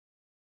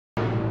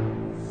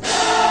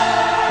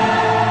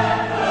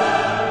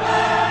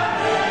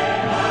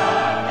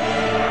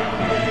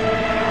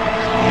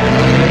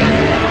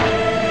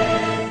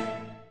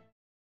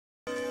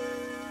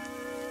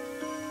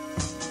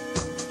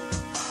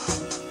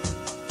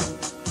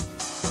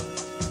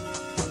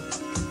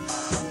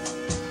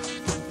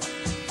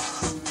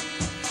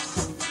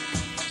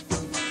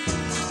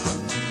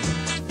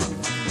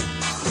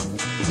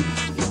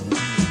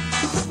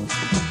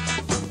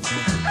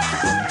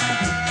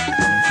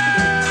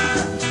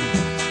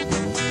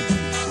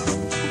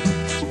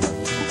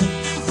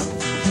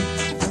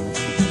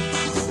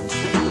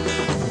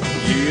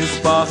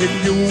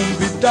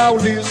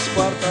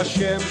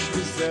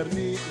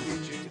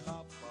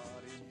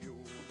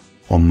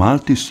O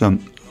Malti sam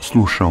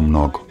slušao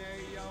mnogo,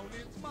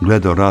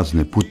 gledao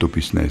razne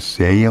putopisne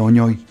eseje o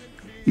njoj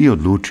i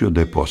odlučio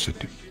da je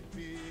posjetim.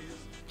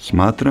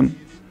 Smatram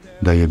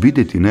da je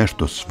vidjeti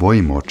nešto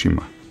svojim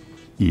očima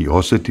i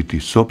osjetiti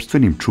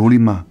sopstvenim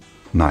čulima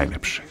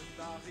najlepše.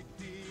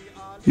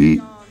 I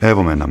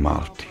evo me na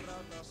Malti.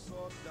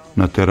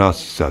 Na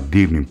terasi sa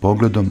divnim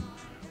pogledom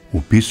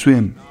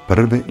upisujem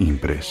prve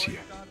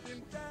impresije.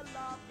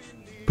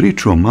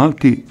 Priču o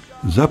Malti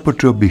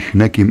započeo bih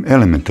nekim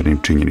elementarnim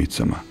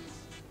činjenicama.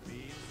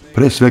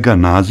 Pre svega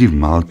naziv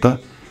Malta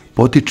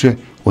potiče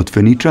od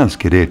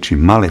feničanske reči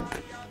malet,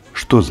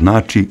 što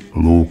znači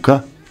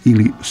luka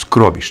ili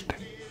skrovište.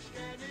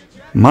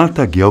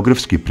 Malta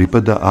geografski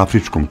pripada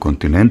afričkom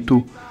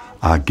kontinentu,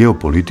 a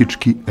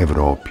geopolitički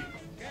Evropi.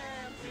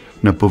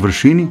 Na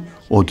površini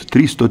od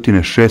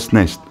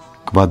 316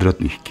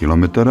 kvadratnih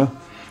kilometara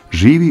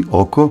živi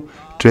oko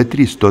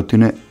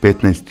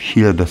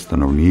 415.000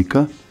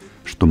 stanovnika,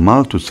 što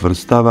Maltu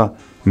svrstava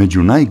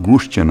među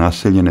najgušće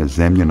naseljene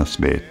zemlje na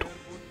svetu.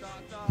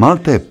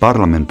 Malta je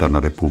parlamentarna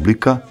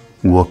republika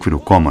u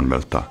okviru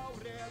Commonwealtha,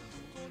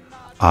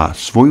 a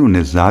svoju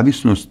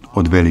nezavisnost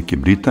od Velike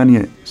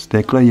Britanije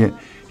stekla je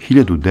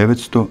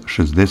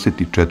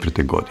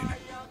 1964. godine.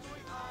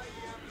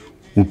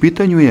 U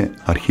pitanju je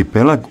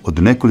arhipelag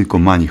od nekoliko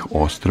manjih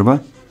ostrva,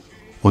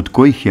 od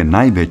kojih je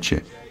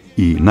najveće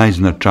i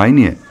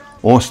najznačajnije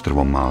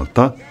ostrvo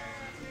Malta,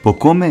 po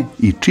kome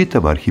i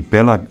čitav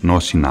arhipelag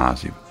nosi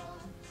naziv.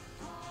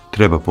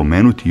 Treba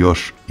pomenuti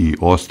još i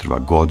ostrva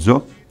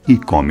Gozo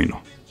i Komino.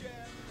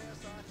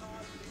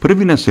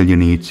 Prvi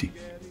naseljenici,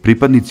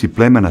 pripadnici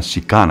plemena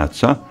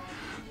Sikanaca,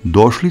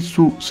 došli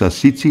su sa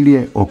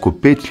Sicilije oko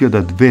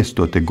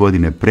 5200.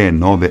 godine pre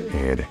nove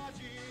ere.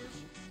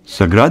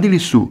 Sagradili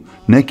su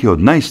neke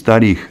od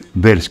najstarijih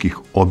verskih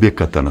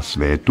objekata na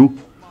svetu,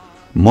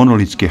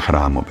 monolitske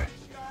hramove.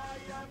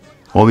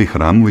 Ovi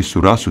hramovi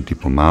su rasuti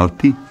po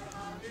Malti,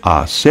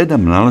 a 7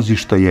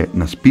 nalazišta je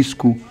na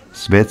spisku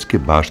svetske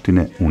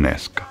baštine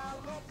UNESCO.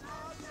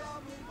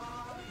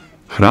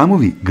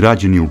 Hramovi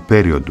građeni u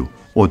periodu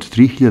od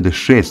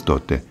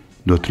 3600.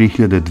 do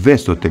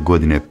 3200.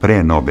 godine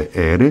pre nove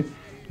ere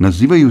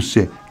nazivaju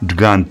se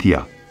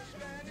Džgantija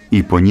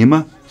i po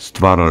njima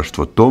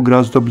stvaralaštvo tog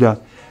razdoblja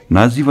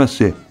naziva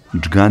se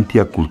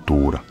Džgantija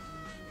kultura.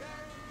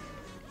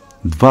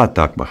 2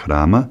 takva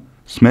hrama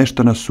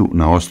smeštana su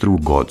na ostrvu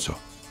Gozo.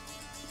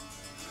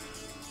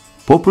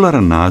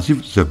 Popularan naziv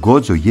za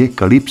Gozo je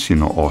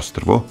Kalipsino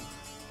ostrvo,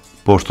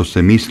 pošto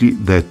se misli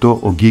da je to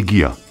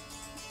Ogigija,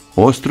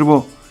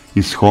 ostrvo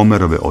iz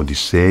Homerove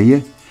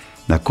Odiseje,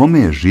 na kome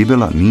je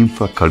živela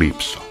nimfa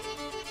Kalipso.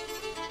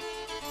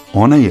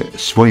 Ona je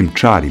svojim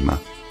čarima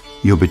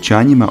i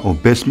obećanjima o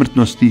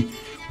besmrtnosti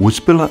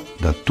uspjela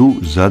da tu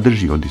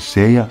zadrži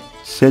Odiseja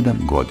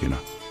 7 godina.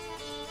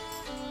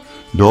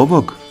 Do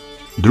ovog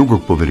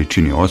drugog po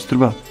veličini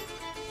ostrva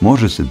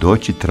može se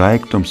doći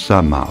trajektom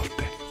sa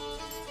Malte.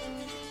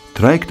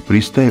 Trajekt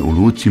pristaje u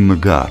luci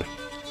Mgar.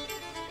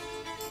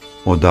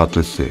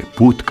 Odatle se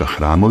put ka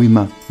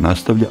hramovima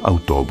nastavlja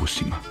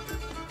autobusima.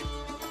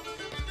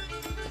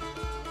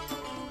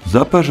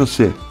 Zapaža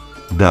se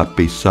da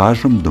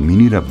pejsažom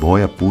dominira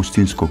boja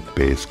pustinskog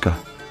peska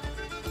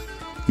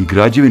i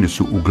građevine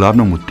su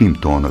uglavnom u tim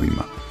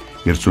tonovima,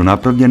 jer su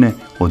napravljene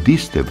od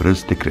iste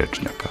vrste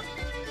krečnjaka.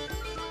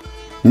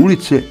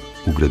 Ulice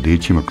u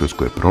gradićima kroz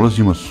koje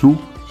prolazimo su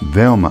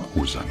veoma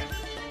uzane.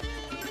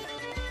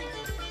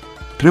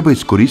 Treba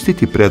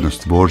iskoristiti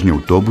prednost vožnje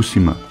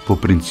autobusima po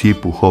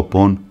principu hop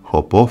on,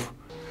 hop off,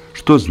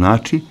 što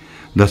znači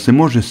da se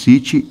može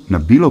sići na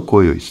bilo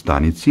kojoj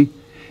stanici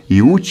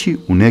i ući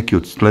u neki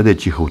od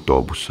sljedećih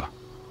autobusa.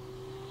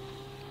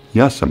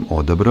 Ja sam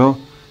odabrao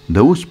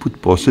da usput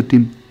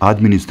posjetim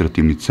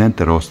administrativni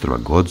centar ostrva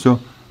Gozo,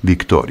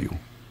 Viktoriju.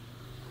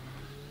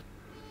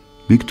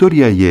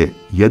 Viktorija je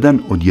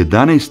jedan od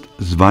 11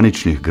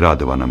 zvaničnih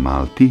gradova na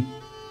Malti,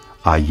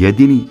 a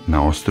jedini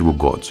na ostrvu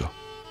Gozo.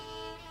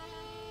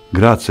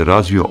 Grad se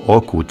razvio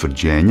oko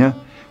utvrđenja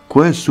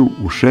koje su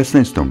u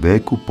 16.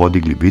 veku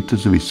podigli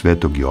vitezovi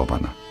Svetog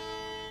Jovana.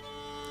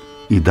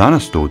 I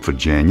danas to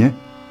utvrđenje,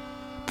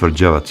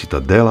 tvrđava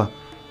citadela,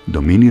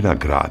 dominira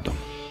gradom.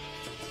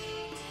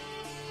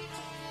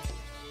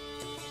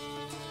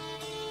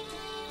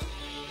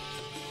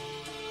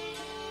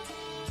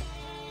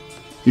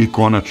 I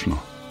konačno,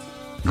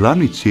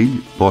 glavni cilj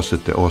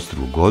posete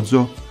ostrvu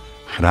Gozo,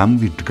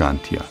 hramovi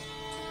Džgantija.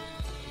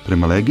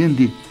 Prema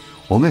legendi,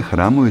 ove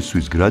hramove su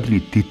izgradili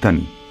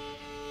Titani,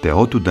 te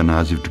otuda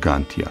naziv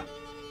Džgantija.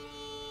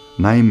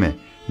 Naime,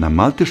 na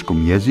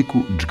malteškom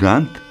jeziku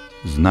Džgant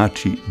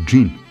znači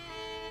džin.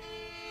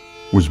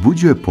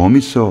 Uzbuđuje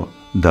pomisao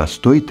da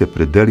stojite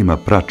pred delima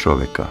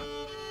pračoveka,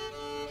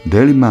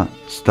 delima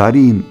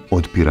starijim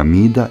od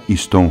piramida i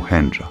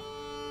Stonehenge-a.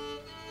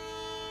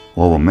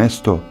 Ovo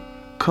mesto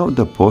kao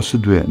da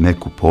posjeduje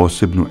neku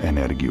posebnu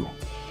energiju.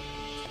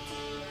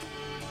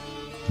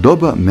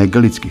 Doba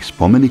megalitskih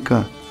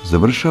spomenika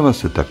završava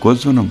se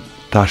takozvanom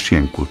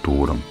tašijen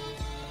kulturom.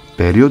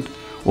 Period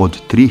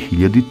od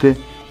 3000.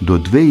 do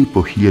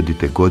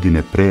 2500.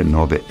 godine pre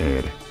nove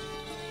ere.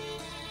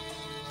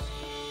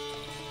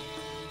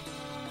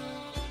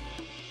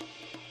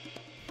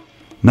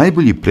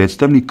 Najbolji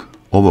predstavnik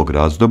ovog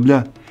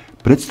razdoblja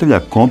predstavlja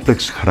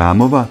kompleks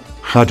hramova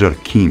Hadžar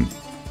Kim,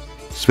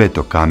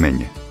 sveto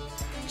kamenje,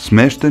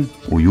 smešten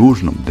u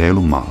južnom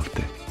delu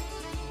Malte.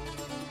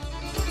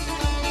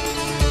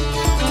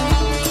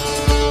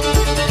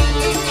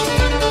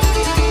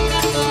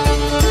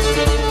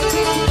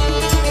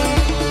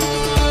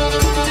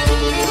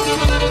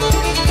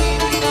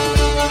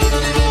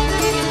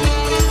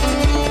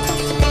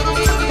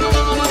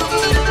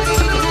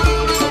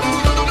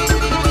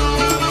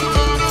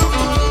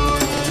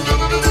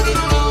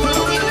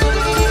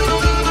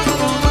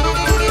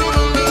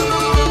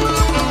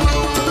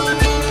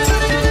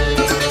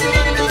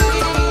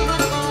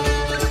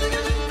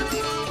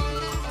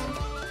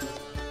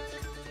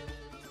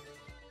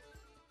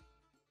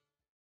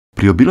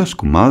 Pri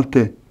obilasku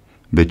Malte,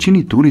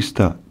 većini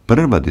turista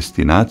prva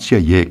destinacija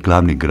je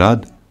glavni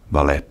grad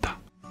Valeta.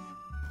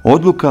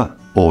 Odluka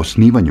o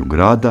osnivanju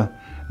grada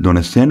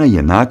donesena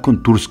je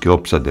nakon turske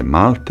opsade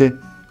Malte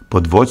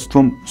pod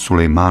vodstvom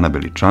Sulejmana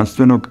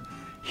Veličanstvenog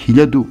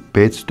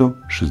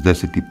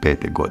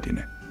 1565.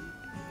 godine.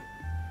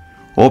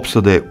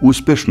 Opsada je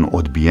uspešno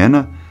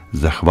odbijena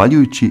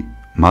zahvaljujući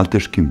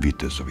malteškim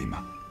vitezovima.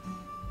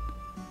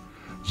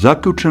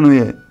 Zaključeno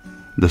je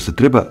da se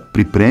treba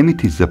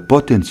pripremiti za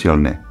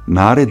potencijalne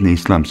naredne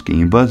islamske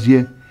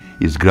invazije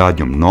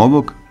izgradnjom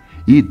novog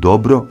i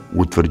dobro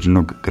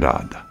utvrđenog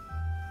grada.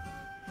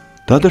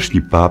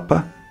 Tadašnji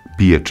papa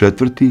Pije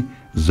IV.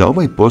 Za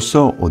ovaj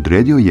posao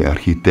odredio je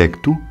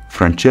arhitektu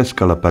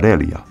Francesca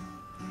Laparellija,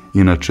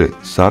 inače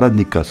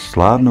saradnika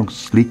slavnog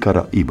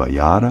slikara i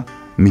vajara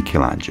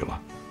Michelangela.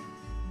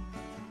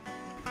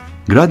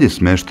 Grad je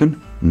smešten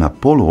na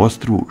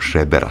poluostrvu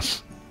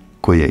Šeberas,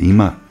 koje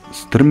ima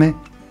strme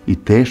i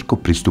teško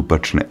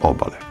pristupačne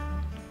obale.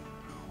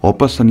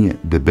 Opasan je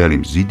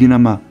debelim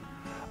zidinama,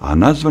 a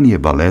nazvan je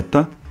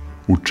Valeta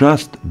u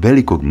čast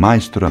velikog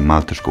majstora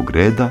malteškog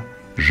reda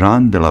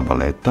Jean de la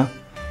Valeta,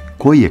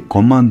 koji je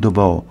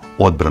komandovao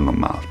odbranom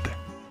Malte.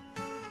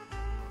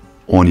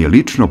 On je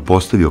lično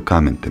postavio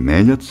kamen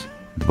temeljac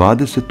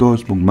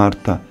 28.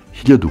 marta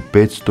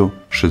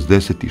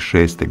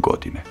 1566.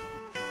 godine.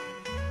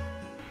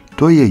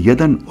 To je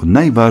jedan od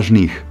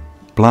najvažnijih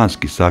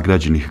planski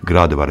sagrađenih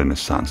gradova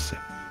renesanse.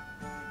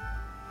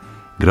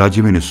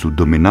 Građevine su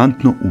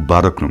dominantno u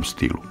baroknom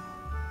stilu.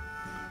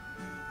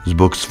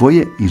 Zbog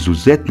svoje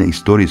izuzetne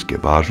istorijske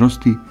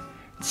važnosti,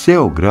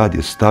 ceo grad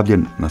je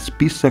stavljen na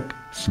spisak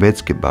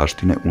svetske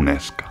baštine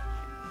UNESCO.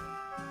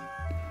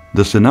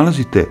 Da se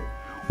nalazite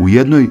u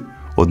jednoj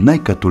od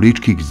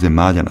najkatoličkijih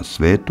zemalja na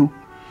svetu,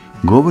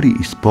 govori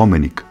i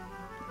spomenik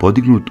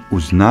podignut u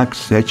znak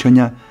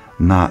sećanja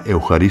na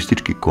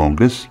Euharistički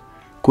kongres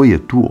koji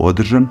je tu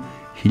održan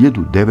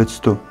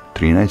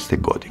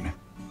 1913.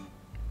 godine.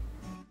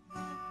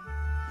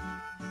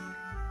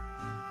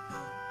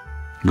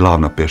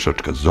 Glavna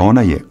pešačka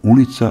zona je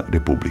ulica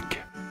Republike.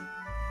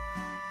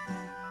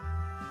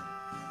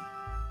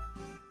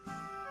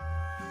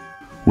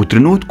 U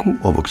trenutku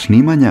ovog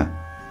snimanja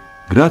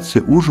grad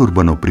se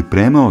užurbano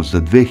pripremao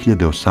za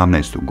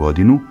 2018.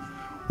 godinu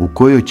u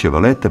kojoj će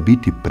Valeta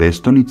biti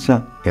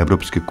prestonica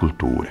evropske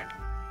kulture.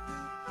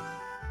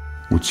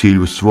 U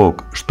cilju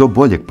svog što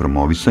boljeg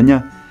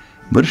promovisanja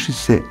vrši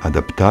se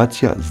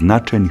adaptacija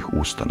značajnih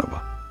ustanova.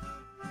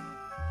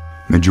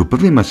 Među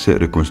prvima se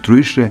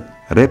rekonstruiše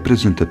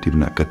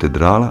reprezentativna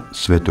katedrala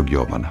Svetog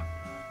Jovana.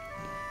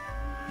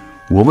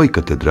 U ovoj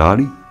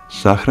katedrali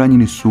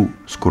sahranjeni su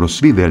skoro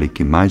svi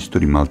veliki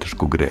majstori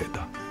malteškog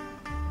reda.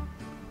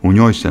 U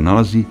njoj se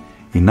nalazi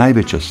i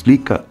najveća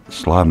slika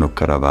slavnog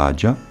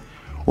Karavađa,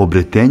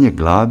 obretenje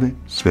glave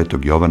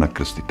Svetog Jovana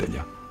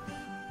Krstitelja.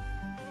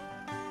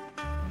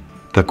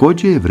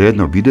 Također je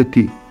vredno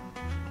vidjeti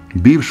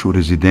bivšu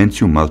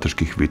rezidenciju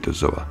malteških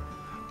vitezova,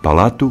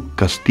 Palatu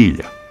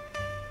Kastilja.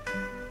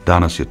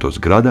 Danas je to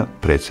zgrada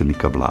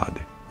predsjednika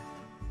vlade.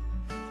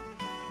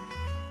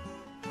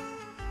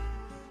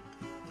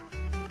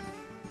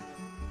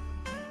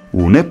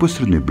 U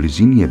neposrednoj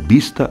blizini je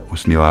bista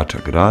osnivača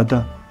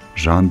grada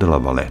Jean de la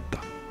Valeta.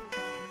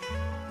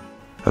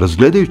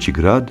 Razgledajući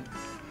grad,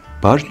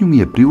 pažnju mi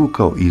je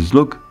privukao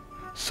izlog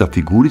sa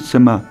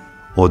figuricama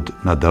od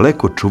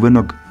nadaleko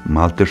čuvenog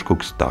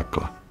malteškog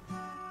stakla.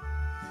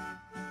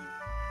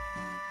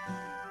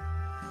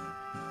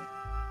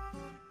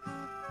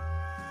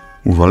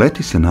 U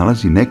Valeti se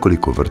nalazi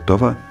nekoliko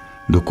vrtova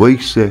do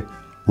kojih se,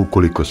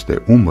 ukoliko ste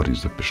umorni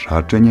za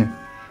pešačenje,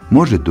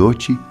 može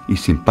doći i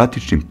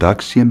simpatičnim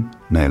taksijem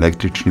na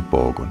električni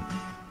pogon.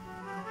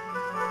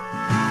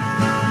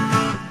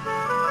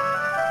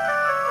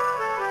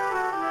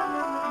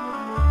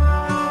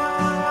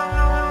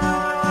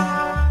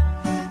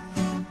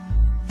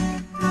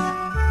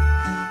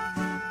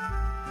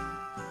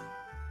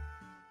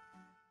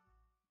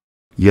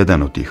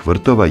 Jedan od tih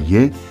vrtova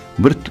je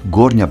vrt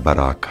Gornja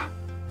baraka.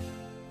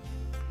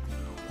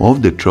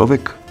 Ovdje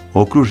čovjek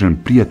okružen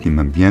prijatnim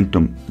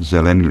ambijentom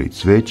zelenila i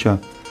cveća,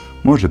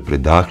 može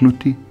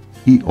predahnuti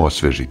i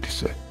osvežiti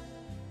se.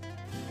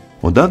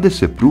 Odavde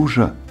se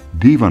pruža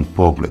divan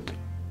pogled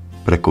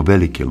preko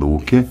velike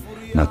luke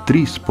na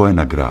 3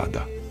 spojena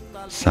grada,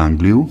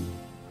 Sangliju,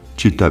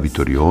 Città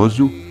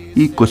Vittoriosu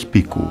i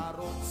Cospicu,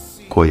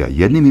 koja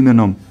jednim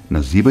imenom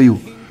nazivaju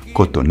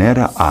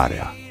Cotonera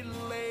area.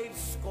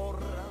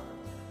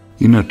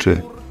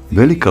 Inače,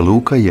 velika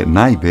luka je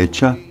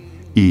najveća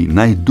i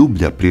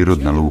najdublja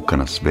prirodna luka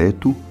na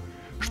svetu,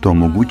 što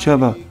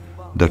omogućava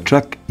da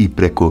čak i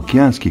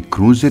prekookeanski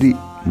kruzeri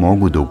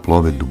mogu da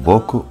uplove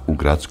duboko u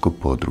gradsko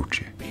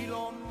područje.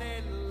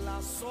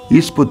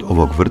 Ispod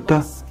ovog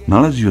vrta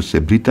nalazio se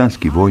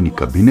britanski vojni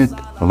kabinet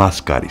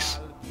Lascaris.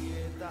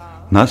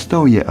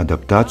 Nastao je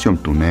adaptacijom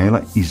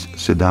tunela iz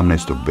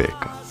 17.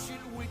 veka.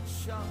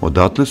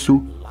 Odatle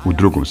su u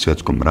Drugom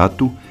svjetskom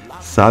ratu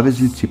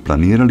saveznici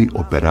planirali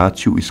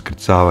operaciju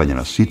iskrcavanja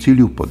na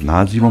Siciliju pod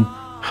nazivom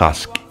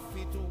Husky.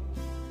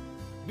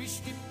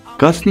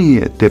 Kasnije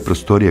je te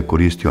prostorije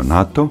koristio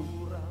NATO,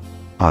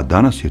 a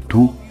danas je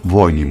tu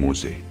vojni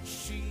muzej.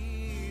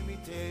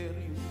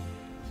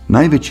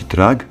 Najveći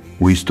trag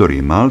u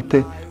istoriji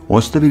Malte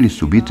ostavili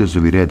su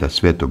vitezovi reda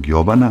Svetog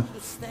Jovana,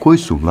 koji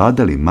su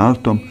vladali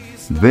Maltom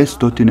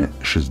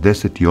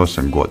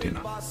 268 godina,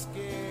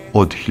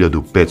 od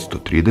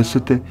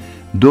 1530.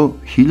 do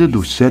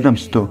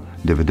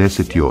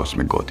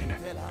 1798. godine.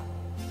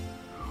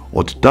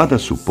 Od tada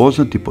su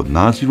poznati pod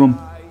nazivom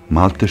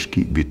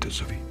malteški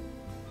vitezovi.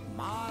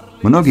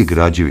 Mnoge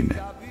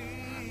građevine,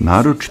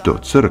 naročito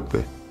crkve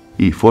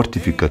i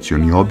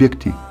fortifikacioni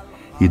objekti,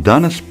 i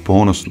danas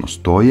ponosno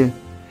stoje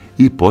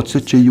i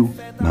podsjećaju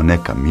na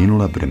neka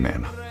minula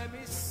vremena.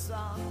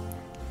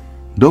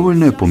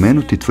 Dovoljno je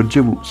pomenuti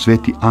tvrđavu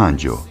Sveti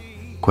Anđeo,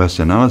 koja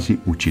se nalazi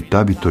u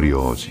Città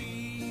Vittoriosi.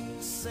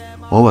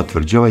 Ova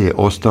tvrđava je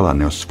ostala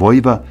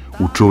neosvojiva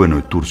u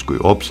čuvenoj turskoj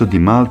opsadi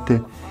Malte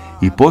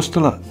i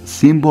postala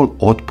simbol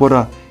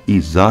otpora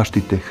i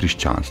zaštite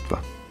hrišćanstva.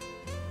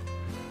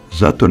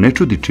 Zato ne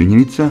čudi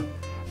činjenica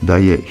da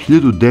je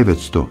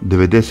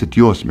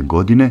 1998.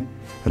 godine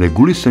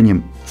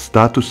regulisanjem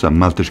statusa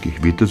malteških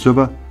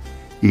vitezova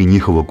i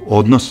njihovog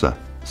odnosa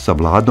sa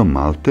vladom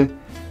Malte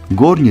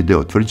gornji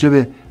deo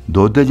tvrđave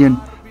dodaljen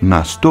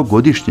na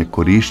 100-godišnje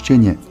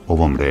korišćenje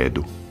ovom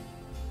redu.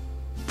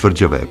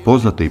 Tvrđava je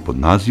poznata i pod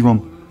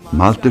nazivom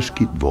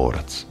Malteški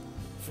dvorac.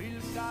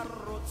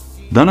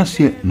 Danas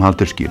je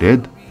malteški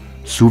red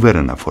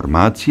suverena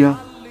formacija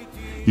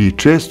i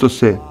često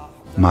se,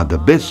 mada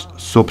bez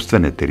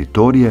sopstvene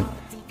teritorije,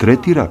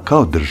 tretira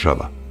kao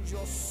država,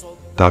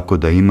 tako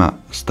da ima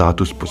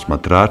status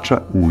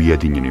posmatrača u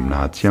Ujedinjenim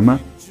nacijama,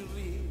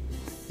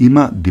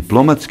 ima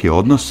diplomatske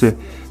odnose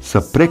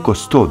sa preko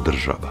 100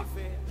 država,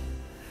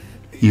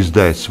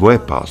 izdaje svoje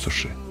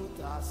pasoše.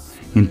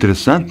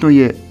 Interesantno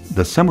je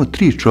da samo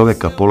 3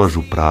 čoveka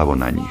polažu pravo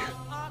na njih: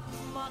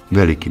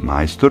 veliki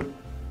majstor,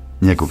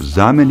 njegov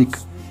zamjenik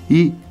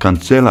i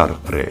kancelar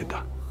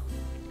reda,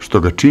 što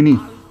ga čini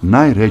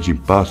najređim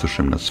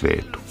pasošem na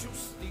svetu.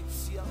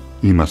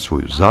 Ima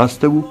svoju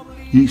zastavu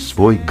i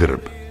svoj grb.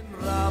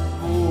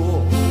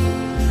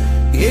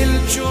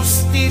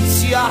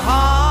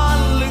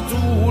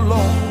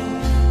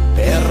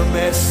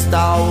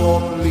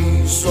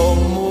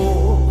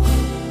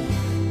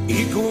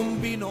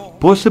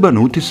 Poseban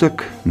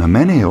utisak na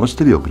mene je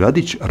ostavio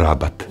gradić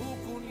Rabat,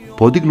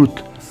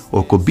 podignut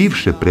oko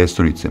bivše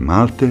prestonice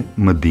Malte,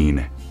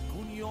 Medine.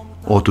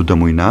 Otuda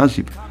mu i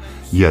naziv,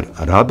 jer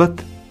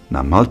Rabat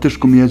na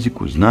malteškom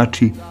jeziku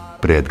znači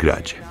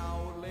predgrađe.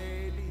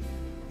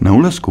 Na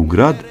ulasku u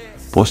grad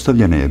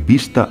postavljena je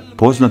bista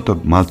poznatog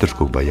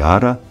malteškog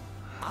vajara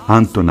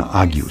Antona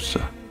Agiusa.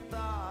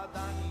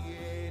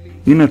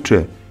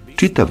 Inače,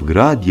 čitav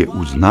grad je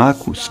u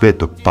znaku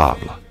Svetog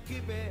Pavla,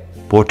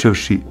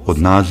 počevši od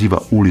naziva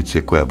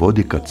ulice koja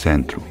vodi ka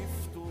centru.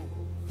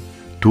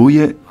 Tu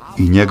je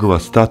i njegova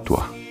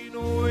statua.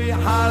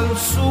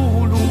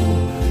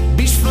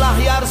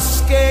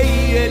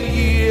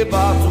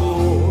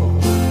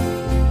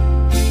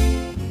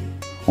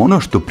 Ono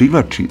što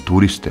privlači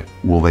turiste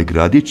u ovaj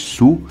gradić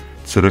su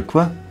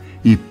crkva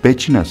i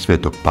pećina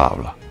Svetog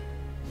Pavla.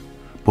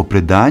 Po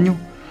predanju,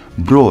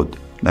 brod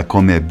na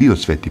kome je bio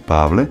Sveti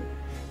Pavle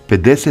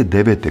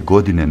 59.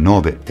 godine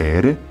nove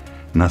ere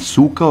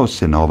nasukao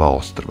se na ova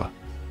ostrva.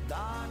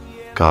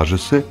 Kaže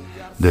se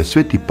da je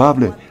Sveti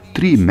Pavle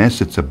 3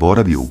 meseca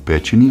boravio u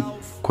pećini,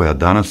 koja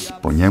danas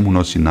po njemu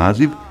nosi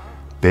naziv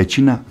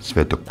pećina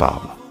Svetog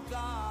Pavla.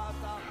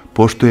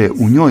 Pošto je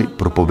u njoj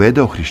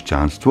propovedao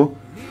hrišćanstvo,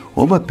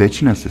 ova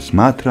pećina se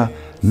smatra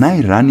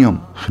najranijom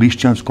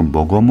hrišćanskom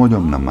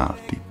bogomoljom na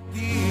Malti.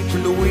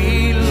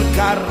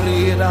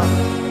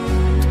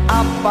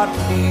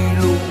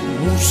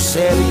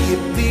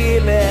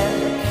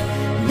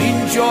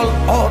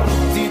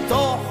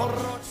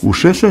 U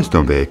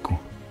 16. veku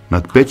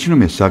nad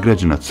pećinom je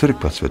sagrađena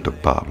crkva Svetog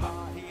Pavla.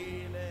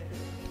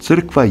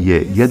 Crkva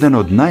je jedan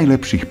od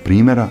najlepših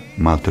primjera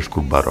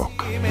malteškog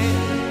baroka.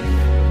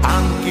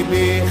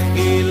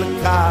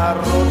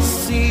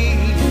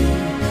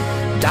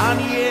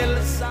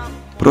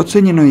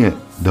 Procenjeno je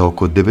da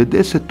oko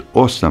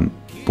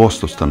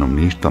 98%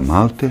 stanovništva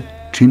Malte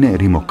čine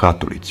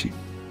rimokatolici,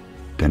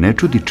 te ne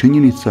čudi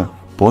činjenica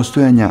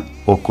postojanja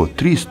oko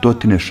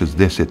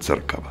 360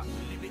 crkava.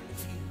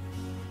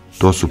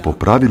 To su po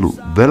pravilu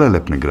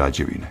velelepne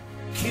građevine.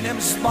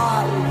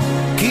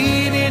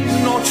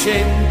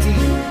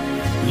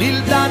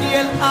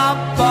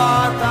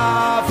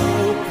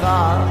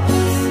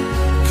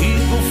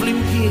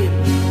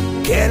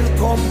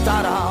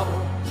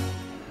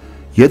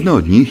 Jedna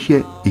od njih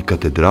je i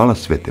katedrala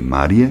Svete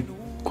Marije,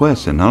 koja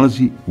se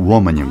nalazi u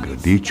omanjem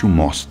gradiću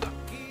Mosta.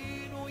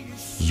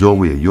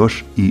 Zovu je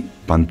još i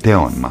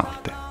Panteon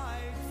Malte.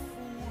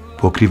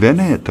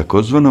 Pokrivena je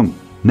takozvanom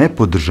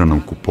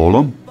nepodržanom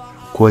kupolom,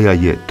 koja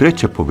je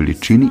treća po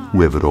veličini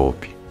u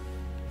Evropi,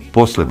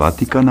 posle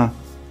Vatikana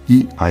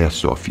i Aja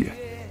Sofije.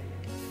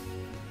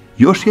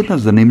 Još jedna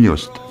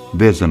zanimljivost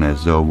vezana je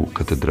za ovu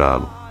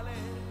katedralu.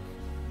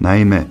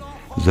 Naime,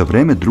 za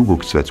vreme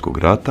Drugog svjetskog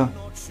rata,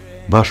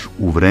 baš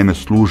u vreme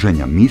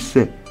služenja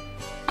mise,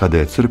 kada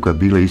je crkva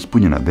bila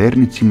ispunjena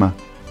vernicima,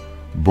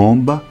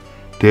 bomba,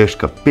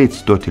 teška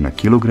 500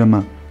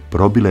 kg,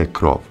 probila je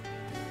krov.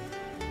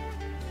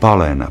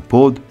 Pala je na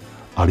pod,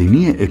 ali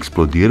nije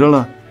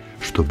eksplodirala,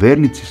 što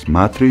vernici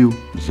smatraju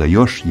za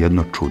još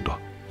jedno čudo.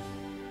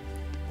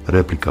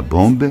 Replika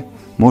bombe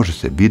može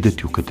se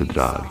vidjeti u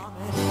katedrali.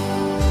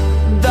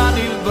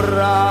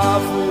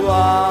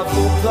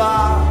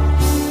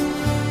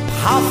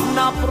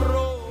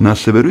 Na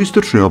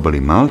severoistočnoj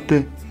obali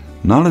Malte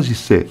nalazi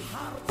se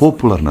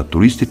popularna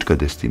turistička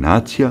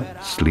destinacija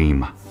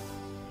Slima.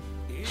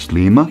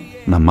 Slima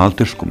na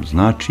malteškom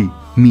znači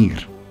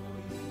mir.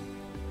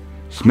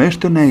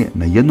 Smeštena je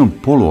na jednom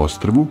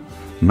poluostrvu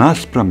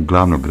naspram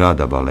glavnog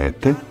grada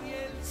Valete,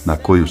 na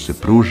koju se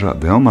pruža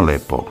veoma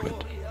lep pogled.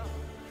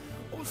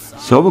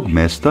 Sa ovog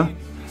mesta,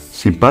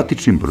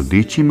 simpatičnim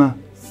brodićima,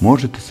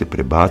 možete se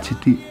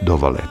prebaciti do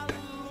Valete.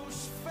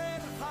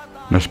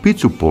 Na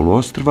špicu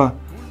poluostrva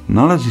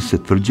nalazi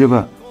se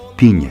tvrđava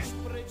Tinje.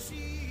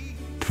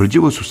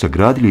 Tvrđavu su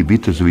sagradili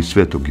vitezovi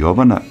Svetog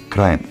Jovana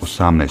krajem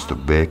 18.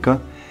 veka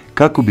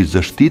kako bi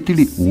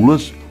zaštitili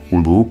ulaz u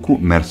luku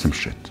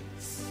Mersemšet.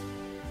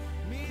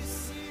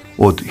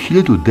 Od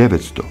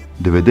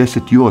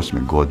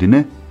 1998.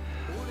 godine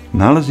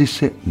nalazi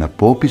se na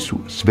popisu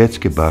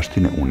Svjetske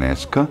baštine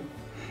UNESCO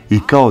i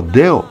kao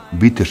deo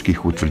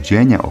viteških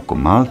utvrđenja oko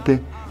Malte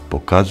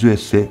pokazuje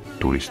se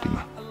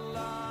turistima.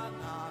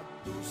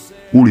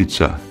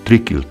 Ulica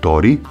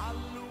Trikiltori,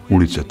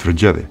 ulica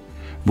Tvrđave,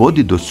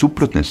 vodi do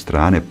suprotne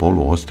strane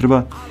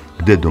poluostrva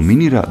gdje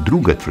dominira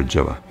druga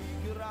tvrđava,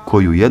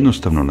 koju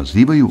jednostavno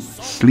nazivaju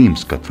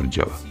Slimska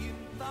tvrđava.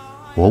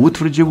 Ovu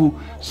tvrđavu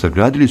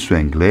sagradili su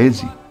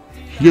Englezi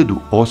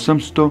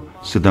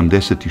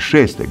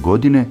 1876.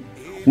 godine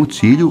u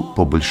cilju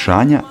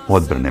poboljšanja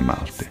odbrane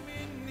Malte.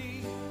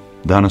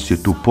 Danas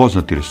je tu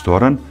poznati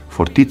restoran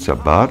Fortica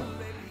Bar,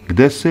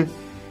 gdje se,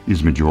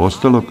 između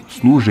ostalog,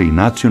 služe i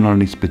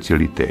nacionalni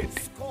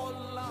specijaliteti.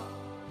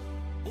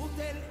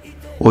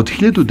 Od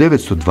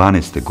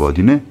 1912.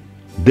 godine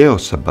deo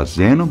sa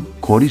bazenom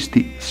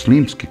koristi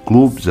Slimski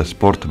klub za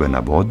sportove na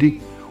vodi,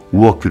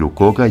 u okviru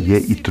koga je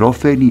i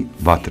trofejni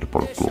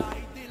vaterpolo klub.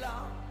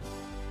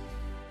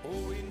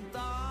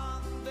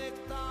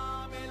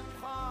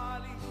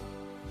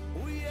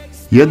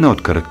 Jedna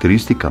od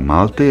karakteristika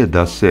Malte je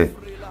da se,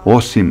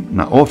 osim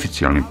na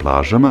oficijalnim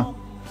plažama,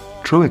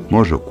 čovjek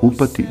može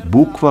okupati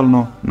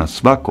bukvalno na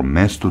svakom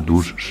mestu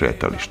duž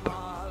šetališta.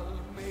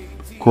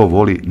 Ko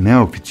voli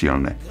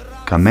neoficijalne,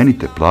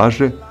 kamenite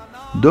plaže,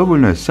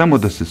 dovoljno je samo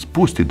da se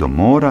spusti do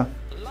mora,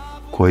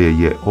 koje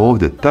je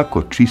ovdje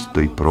tako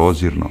čisto i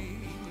prozirno,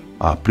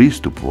 a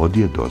pristup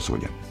vodi je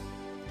dozvoljen.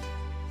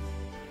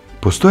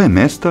 Postoje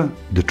mesta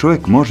gdje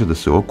čovjek može da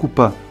se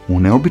okupa u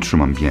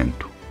neobičnom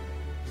ambijentu.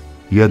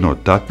 Jedno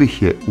od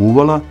takvih je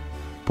uvala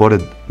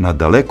pored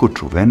nadaleko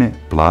čuvene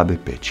Plave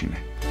pećine.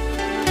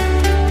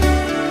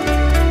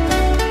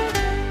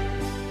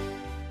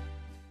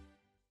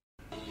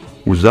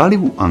 U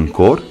zalivu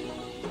Ankor,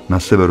 na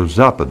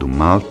severozapadu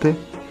Malte,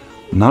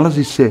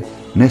 nalazi se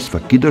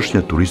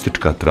nesvakidašnja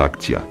turistička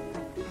atrakcija,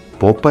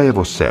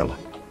 Popajevo selo.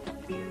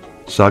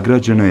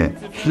 Sagrađeno je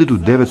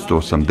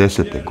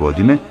 1980.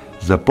 godine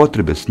za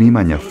potrebe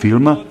snimanja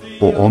filma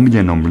o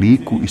omiljenom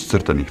liku iz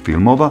crtanih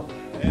filmova,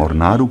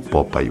 mornaru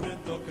Popaju.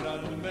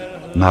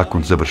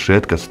 Nakon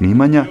završetka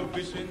snimanja,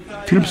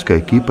 filmska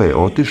ekipa je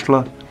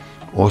otišla,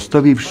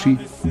 ostavivši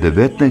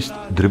 19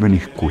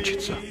 drvenih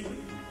kućica.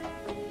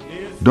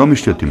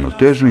 Domišljati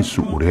Maltežani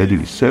su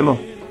uredili selo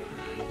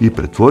i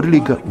pretvorili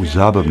ga u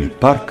zabavni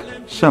park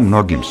sa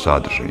mnogim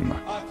sadržajima,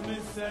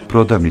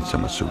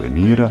 prodavnicama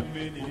suvenira,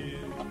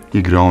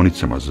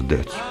 igraonicama za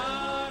decu.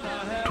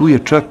 Tu je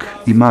čak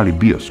i mali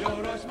bioskop.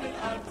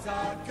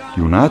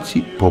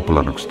 Junaci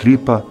popularnog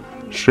stripa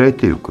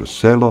šetaju kroz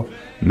selo,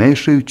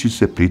 mešajući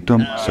se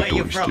pritom sa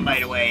turistima.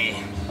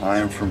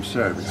 I am from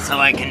Serbia. So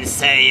I can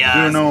say, Do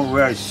you know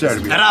where is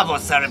Serbia? Zdravo,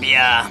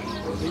 Serbia.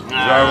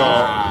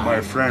 Zdravo,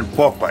 my friend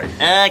Popeye.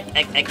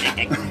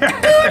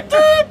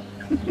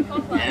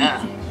 Ja,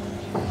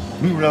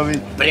 Pravi.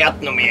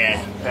 prijatno mi je.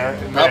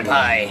 Meni.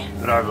 Papaj.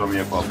 Drago mi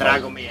je, papaj.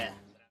 Drago mi je.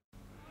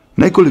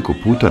 Nekoliko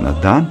puta na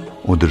dan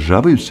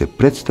održavaju se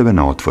predstave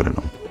na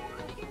otvorenom.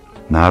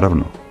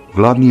 Naravno,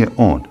 glavni je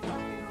on,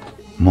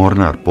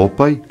 mornar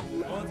Popaj,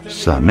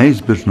 sa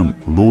neizbežnom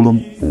lulom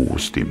u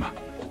ustima.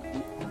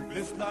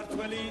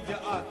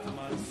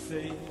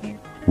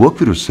 U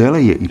okviru sela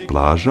je i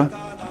plaža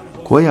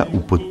koja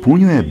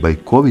upotpunjuje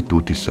bajkovit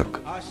utisak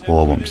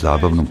o ovom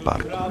zabavnom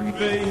parku.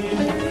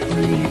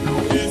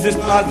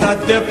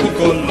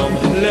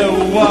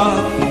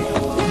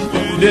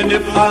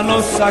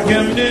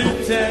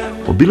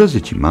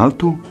 Obilazeći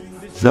Maltu,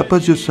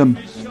 zapazio sam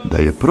da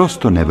je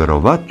prosto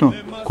neverovatno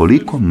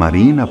koliko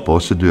marina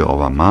posjeduje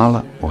ova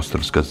mala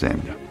ostrvska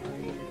zemlja.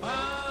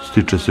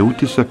 Stiče se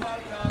utisak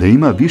da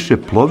ima više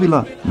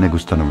plovila nego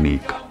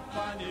stanovnika.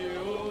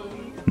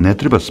 Ne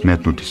treba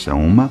smetnuti sa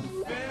uma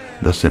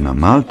da se na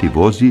Malti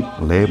vozi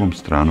levom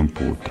stranom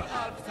puta.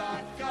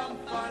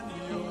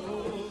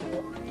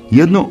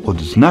 Jedno od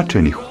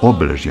značajnih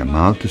obeležja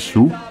Malte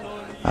su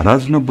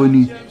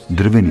raznobojni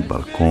drveni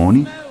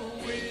balkoni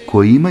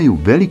koji imaju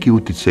veliki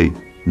uticaj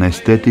na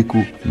estetiku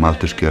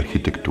malteške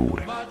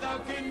arhitekture.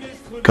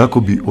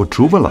 Kako bi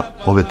očuvala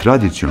ove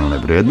tradicionalne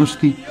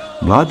vrednosti,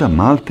 vlada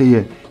Malte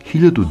je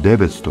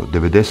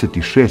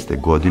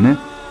 1996. godine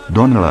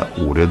donela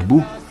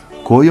uredbu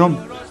kojom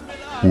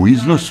u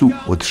iznosu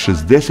od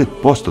 60%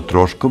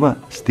 troškova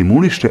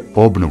stimuliše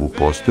obnovu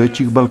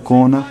postojećih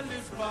balkona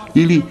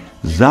ili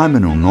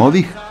zamenu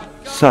novih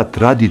sa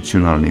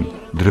tradicionalnim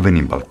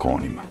drvenim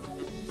balkonima.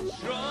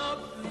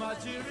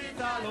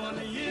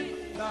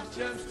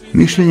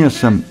 Mišljenja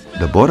sam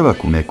da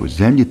boravak u nekoj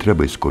zemlji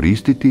treba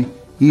iskoristiti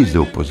i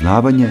za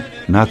upoznavanje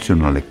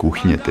nacionalne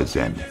kuhinje te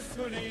zemlje.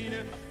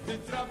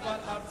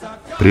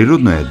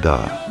 Prirodno je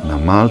da na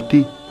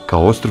Malti,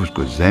 kao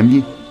ostrvskoj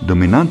zemlji,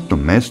 dominantno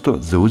mesto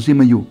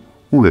zauzimaju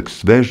uvek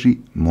sveži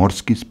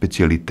morski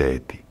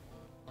specijaliteti.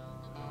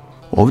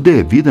 Ovdje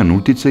je vidan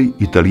uticaj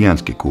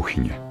italijanske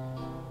kuhinje.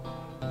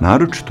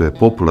 Naročito je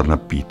popularna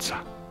pizza.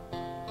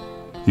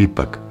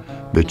 Ipak,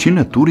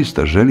 većina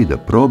turista želi da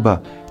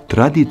proba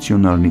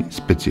tradicionalni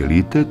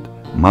specijalitet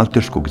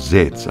malteškog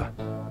zeca,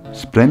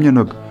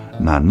 spremljenog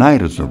na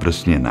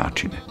najraznovrsnije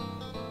načine.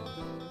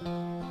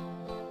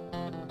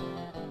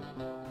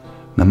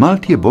 Na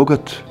Malti je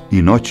bogat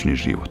i noćni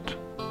život.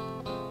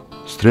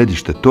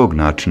 Središte tog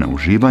načina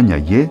uživanja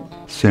je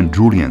St.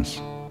 Julian's,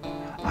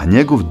 a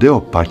njegov deo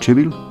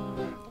Pačevil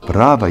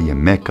prava je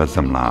meka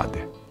za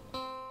mlade.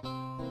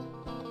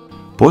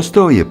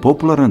 Postao je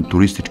popularan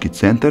turistički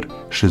centar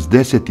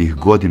 60.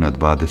 godina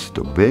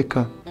 20.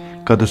 veka,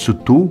 kada su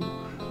tu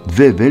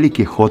dve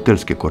velike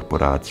hotelske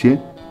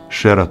korporacije,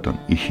 Sheraton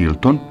i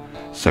Hilton,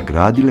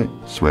 sagradile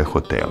svoje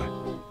hotele.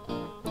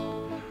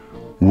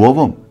 U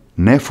ovom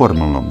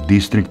neformalnom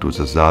distriktu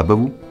za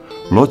zabavu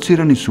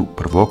locirani su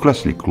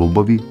prvoklasni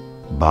klubovi,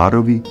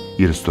 barovi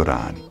i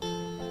restorani.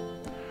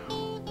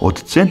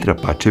 Od centra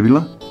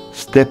Pačevila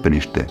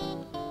stepenište,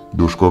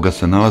 duž koga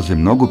se nalaze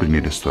mnogobrojni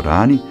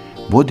restorani,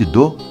 vodi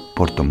do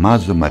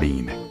Portomazo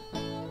marine.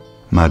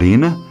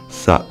 Marina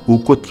sa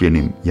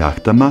ukotljenim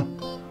jahtama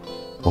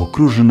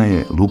okružena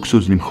je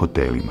luksuznim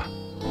hotelima.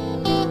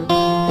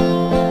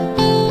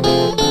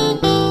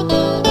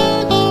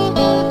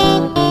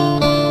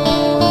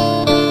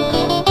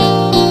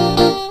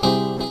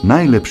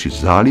 Najlepši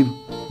zaliv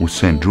u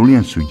St.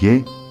 Juliansu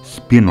je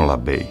Spinola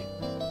Bay.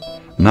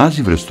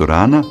 Naziv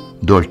restorana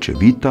Dolce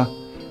Vita,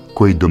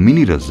 koji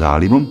dominira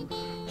zalivom,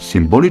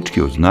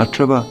 simbolički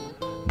označava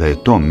da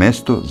je to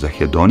mesto za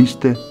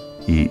hedoniste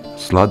i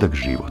sladak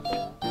život.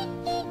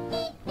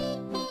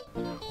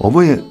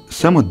 Ovo je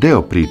samo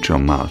deo priče o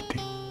Malti.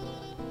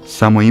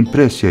 Samo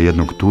impresija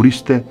jednog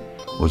turiste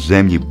o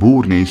zemlji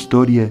burne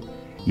istorije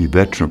i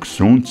večnog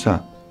sunca,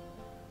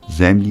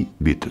 zemlji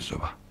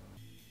vitezova.